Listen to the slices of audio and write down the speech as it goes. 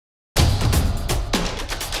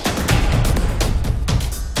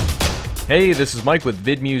Hey, this is Mike with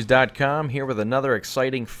vidmuse.com here with another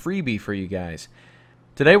exciting freebie for you guys.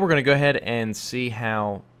 Today we're going to go ahead and see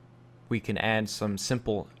how we can add some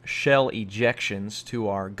simple shell ejections to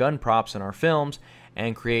our gun props in our films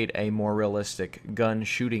and create a more realistic gun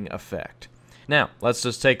shooting effect. Now, let's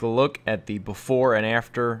just take a look at the before and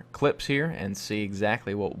after clips here and see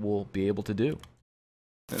exactly what we'll be able to do.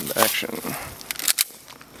 And action.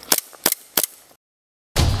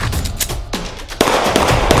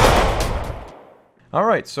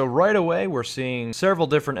 Alright, so right away we're seeing several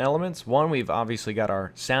different elements. One, we've obviously got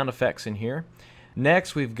our sound effects in here.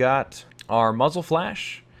 Next, we've got our muzzle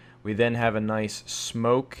flash. We then have a nice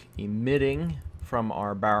smoke emitting from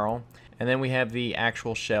our barrel. And then we have the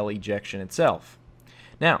actual shell ejection itself.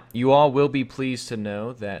 Now, you all will be pleased to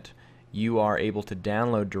know that you are able to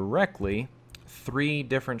download directly 3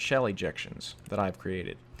 different shell ejections that I've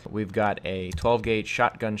created. We've got a 12 gauge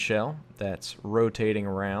shotgun shell that's rotating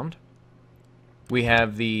around. We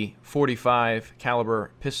have the 45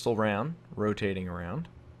 caliber pistol round rotating around.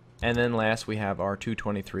 And then last we have our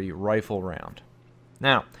 223 rifle round.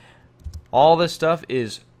 Now, all this stuff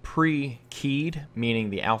is pre-keyed, meaning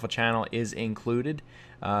the alpha channel is included,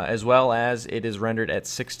 as well as it is rendered at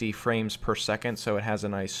 60 frames per second, so it has a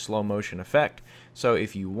nice slow motion effect. So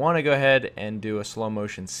if you want to go ahead and do a slow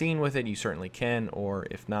motion scene with it, you certainly can, or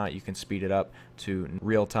if not, you can speed it up to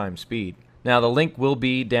real-time speed. Now, the link will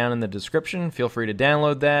be down in the description. Feel free to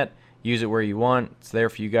download that, use it where you want. It's there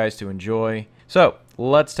for you guys to enjoy. So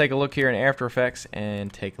let's take a look here in After Effects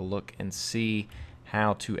and take a look and see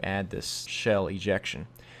how to add this shell ejection.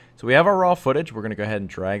 So we have our raw footage. We're going to go ahead and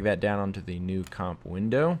drag that down onto the new comp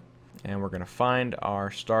window, and we're going to find our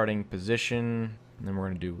starting position, and then we're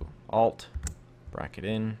going to do Alt, bracket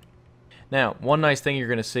in. Now, one nice thing you're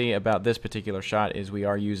going to see about this particular shot is we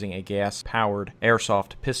are using a gas-powered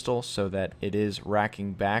airsoft pistol so that it is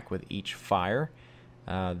racking back with each fire.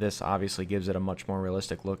 This obviously gives it a much more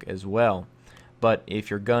realistic look as well. But if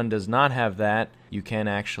your gun does not have that, you can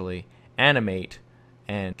actually animate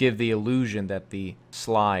and give the illusion that the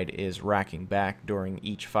slide is racking back during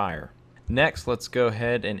each fire. Next, let's go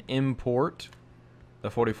ahead and import the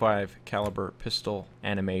 45 caliber pistol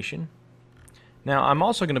animation. Now, I'm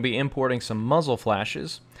also going to be importing some muzzle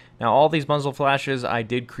flashes. Now, all these muzzle flashes I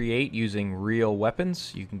did create using real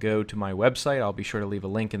weapons. You can go to my website. I'll be sure to leave a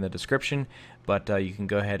link in the description, but you can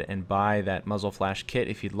go ahead and buy that muzzle flash kit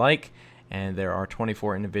if you'd like, and there are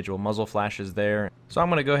 24 individual muzzle flashes there. So I'm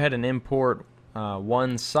going to go ahead and import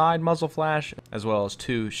one side muzzle flash as well as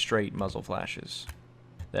 2 straight muzzle flashes.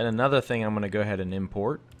 Then another thing I'm going to go ahead and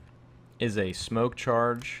import is a smoke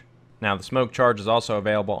charge. Now, the smoke charge is also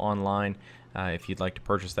available online if you'd like to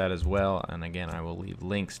purchase that as well, and again, I will leave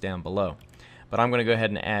links down below. But I'm going to go ahead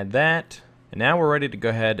and add that, and now we're ready to go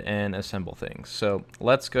ahead and assemble things. So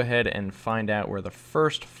let's go ahead and find out where the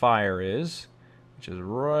first fire is, which is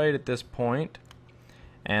right at this point.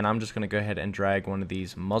 And I'm just going to go ahead and drag one of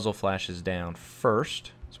these muzzle flashes down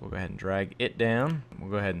first. So we'll go ahead and drag it down.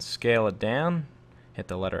 We'll go ahead and scale it down, hit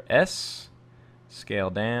the letter S, scale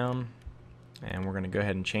down, and we're going to go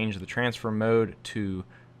ahead and change the transfer mode to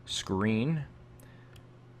screen.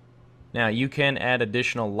 Now, you can add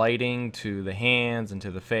additional lighting to the hands and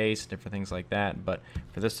to the face, different things like that, but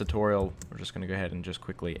for this tutorial we're just going to go ahead and just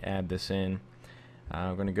quickly add this in.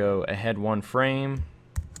 We're going to go ahead 1 frame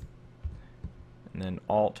and then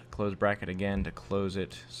Alt, close bracket again to close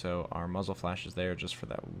it, so our muzzle flash is there just for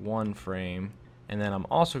that 1 frame. And then I'm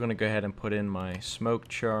also going to go ahead and put in my smoke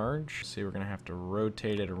charge. See, we're going to have to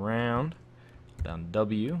rotate it around, down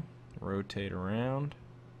W, rotate around,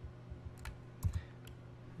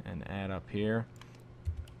 and add up here.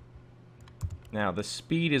 Now, the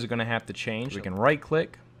speed is going to have to change. We can right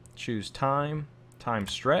click, choose time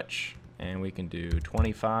stretch, and we can do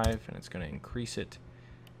 25, and it's going to increase it.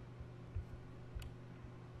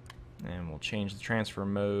 And we'll change the transfer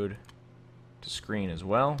mode to screen as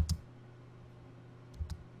well.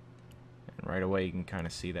 And right away you can kind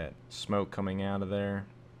of see that smoke coming out of there.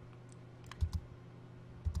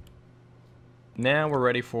 Now we're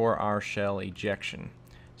ready for our shell ejection.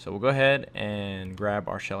 So we'll go ahead and grab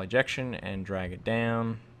our shell ejection and drag it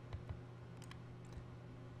down.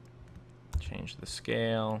 Change the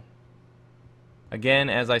scale. Again,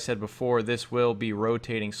 as I said before, this will be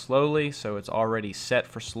rotating slowly, so it's already set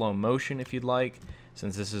for slow motion if you'd like.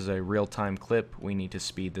 Since this is a real-time clip, we need to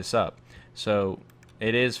speed this up. So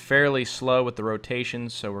it is fairly slow with the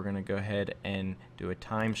rotations, so we're going to go ahead and do a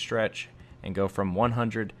time stretch and go from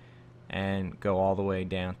 100 and go all the way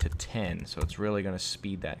down to 10. So it's really going to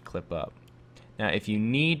speed that clip up. Now, if you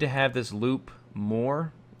need to have this loop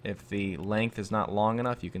more, if the length is not long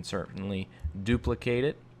enough, you can certainly duplicate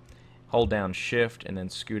it. hold down shift and then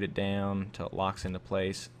scoot it down till it locks into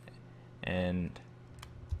place, and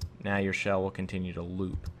now your shell will continue to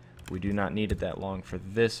loop. We do not need it that long for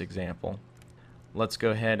this example. Let's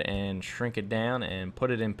go ahead and shrink it down and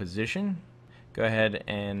put it in position. Go ahead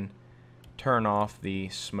and turn off the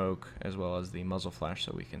smoke as well as the muzzle flash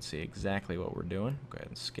so we can see exactly what we're doing. Go ahead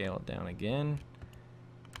and scale it down again.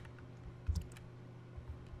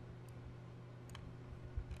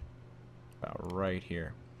 About right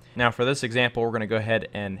here. Now for this example, we're going to go ahead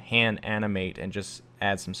and hand animate and just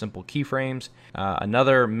add some simple keyframes.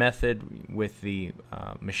 Another method with the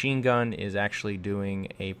machine gun is actually doing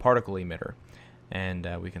a particle emitter, and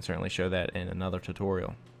we can certainly show that in another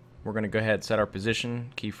tutorial. We're going to go ahead and set our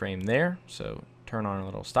position keyframe there, so turn on a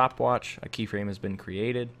little stopwatch. A keyframe has been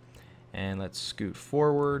created, and let's scoot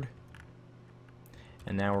forward,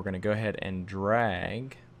 and now we're going to go ahead and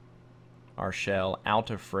drag our shell out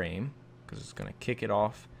of frame because it's going to kick it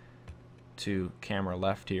off to camera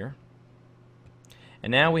left here. And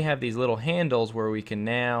now we have these little handles where we can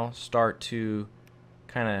now start to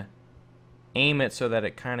kind of aim it so that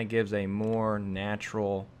it kind of gives a more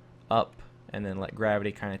natural up, and then let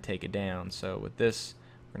gravity kind of take it down. So with this,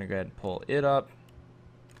 we're going to go ahead and pull it up,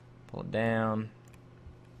 pull it down,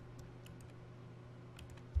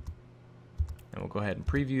 and we'll go ahead and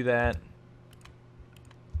preview that.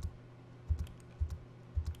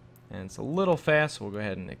 And it's a little fast, so we'll go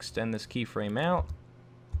ahead and extend this keyframe out,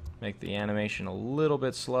 make the animation a little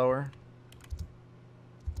bit slower.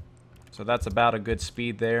 So that's about a good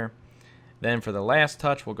speed there. Then for the last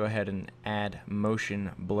touch, we'll go ahead and add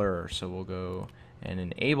motion blur. So we'll go and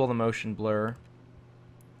enable the motion blur,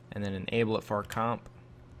 and then enable it for our comp.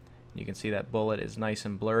 You can see that bullet is nice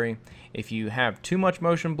and blurry. If you have too much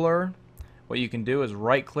motion blur, what you can do is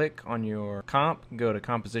right click on your comp, go to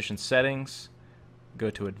composition settings, go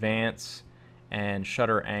to advance, and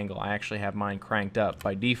shutter angle. I actually have mine cranked up.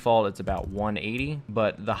 By default it's about 180,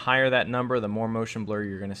 but the higher that number, the more motion blur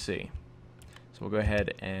you're going to see. So we'll go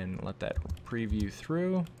ahead and let that preview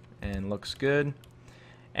through, and looks good.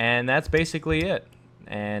 And that's basically it.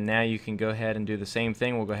 And now you can go ahead and do the same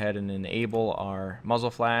thing. We'll go ahead and enable our muzzle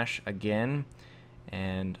flash again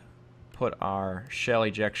and put our shell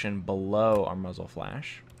ejection below our muzzle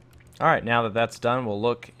flash. Alright, now that that's done, we'll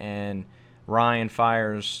look, and Ryan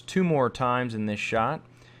fires 2 more times in this shot.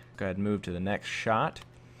 Go ahead and move to the next shot.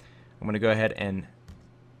 I'm going to go ahead and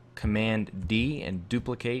Command D and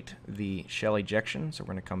duplicate the shell ejection. So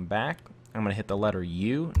we're going to come back. I'm going to hit the letter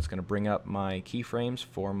U. It's going to bring up my keyframes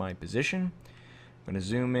for my position. I'm going to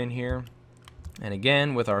zoom in here. And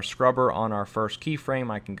again, with our scrubber on our first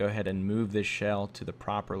keyframe, I can go ahead and move this shell to the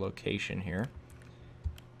proper location here.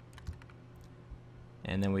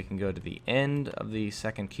 And then we can go to the end of the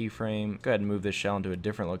second keyframe. Go ahead and move this shell into a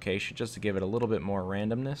different location just to give it a little bit more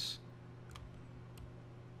randomness.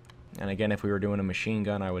 And again, if we were doing a machine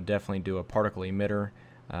gun, I would definitely do a particle emitter.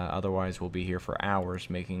 Otherwise, we'll be here for hours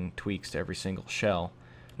making tweaks to every single shell.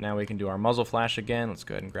 Now we can do our muzzle flash again. Let's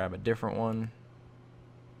go ahead and grab a different one.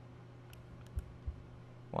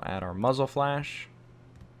 We'll add our muzzle flash.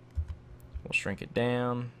 We'll shrink it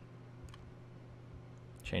down.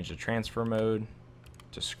 Change the transfer mode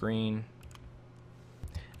to screen.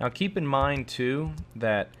 Now keep in mind too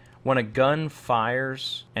that when a gun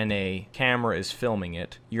fires and a camera is filming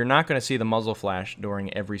it, you're not going to see the muzzle flash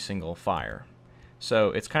during every single fire.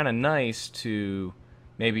 So it's kind of nice to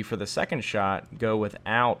maybe for the second shot go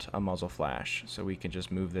without a muzzle flash. So we can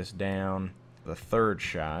just move this down the third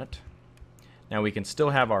shot. Now we can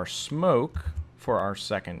still have our smoke for our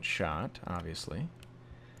second shot, obviously.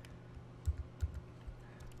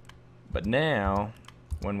 But now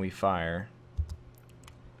when we fire,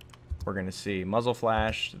 we're going to see muzzle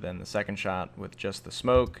flash, then the second shot with just the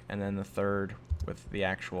smoke, and then the third with the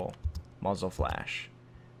actual muzzle flash.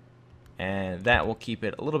 And that will keep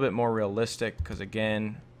it a little bit more realistic because,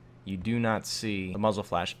 again, you do not see the muzzle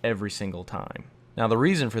flash every single time. Now the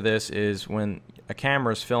reason for this is when a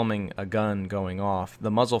camera is filming a gun going off,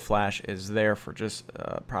 the muzzle flash is there for just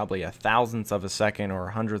probably a thousandth of a second or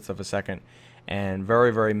a hundredth of a second, and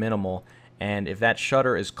very, very minimal. And if that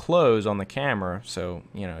shutter is closed on the camera, so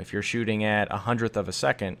you know, if you're shooting at a hundredth of a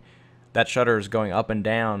second, that shutter is going up and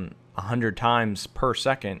down 100 times per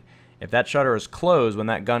second. If that shutter is closed when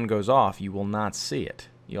that gun goes off, you will not see it.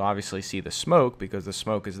 You'll obviously see the smoke because the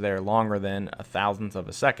smoke is there longer than a thousandth of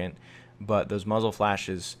a second, but those muzzle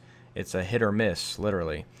flashes, it's a hit or miss,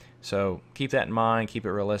 literally. So keep that in mind, keep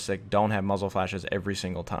it realistic. Don't have muzzle flashes every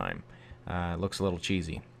single time. It looks a little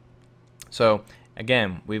cheesy. So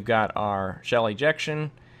again, we've got our shell ejection.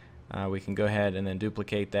 We can go ahead and then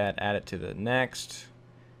duplicate that, add it to the next,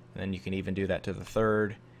 and then you can even do that to the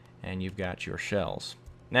third. and you've got your shells.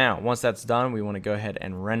 Now, once that's done, we want to go ahead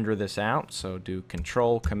and render this out. So do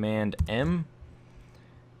Control Command M,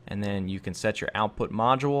 and then you can set your output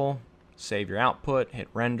module, save your output, hit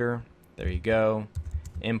render. There you go.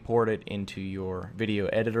 Import it into your video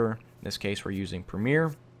editor. In this case, we're using Premiere.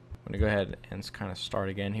 I'm going to go ahead and kind of start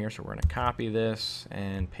again here. So we're going to copy this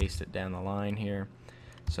and paste it down the line here.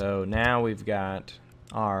 So now we've got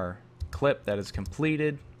our clip that is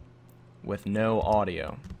completed with no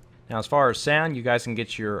audio. Now, as far as sound, you guys can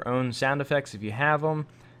get your own sound effects if you have them.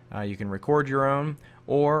 You can record your own,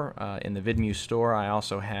 or in the VidMuse store, I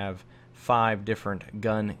also have 5 different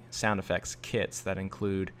gun sound effects kits that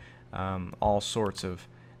include all sorts of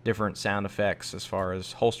different sound effects as far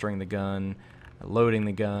as holstering the gun, loading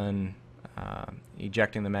the gun,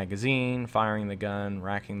 ejecting the magazine, firing the gun,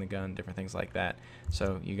 racking the gun, different things like that.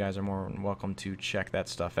 So you guys are more than welcome to check that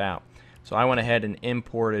stuff out. So I went ahead and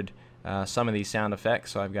imported some of these sound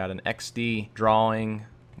effects. So I've got an XD drawing.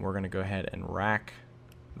 We're going to go ahead and rack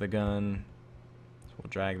the gun. So we'll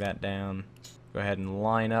drag that down. Go ahead and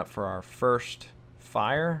line up for our first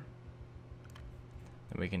fire.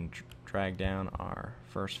 And we can drag down our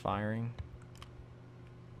first firing.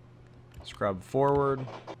 Scrub forward.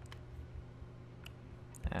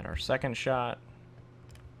 Add our second shot.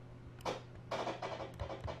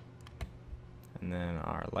 And then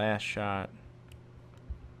our last shot.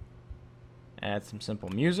 Add some simple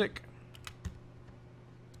music.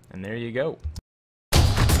 And there you go.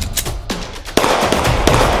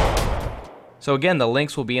 So again, the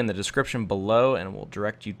links will be in the description below, and will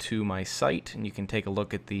direct you to my site, and you can take a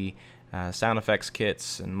look at the sound effects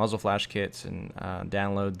kits and muzzle flash kits, and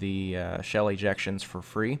download the shell ejections for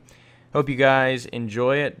free. Hope you guys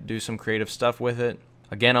enjoy it, do some creative stuff with it.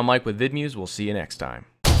 Again, I'm Mike with VidMuse. We'll see you next time.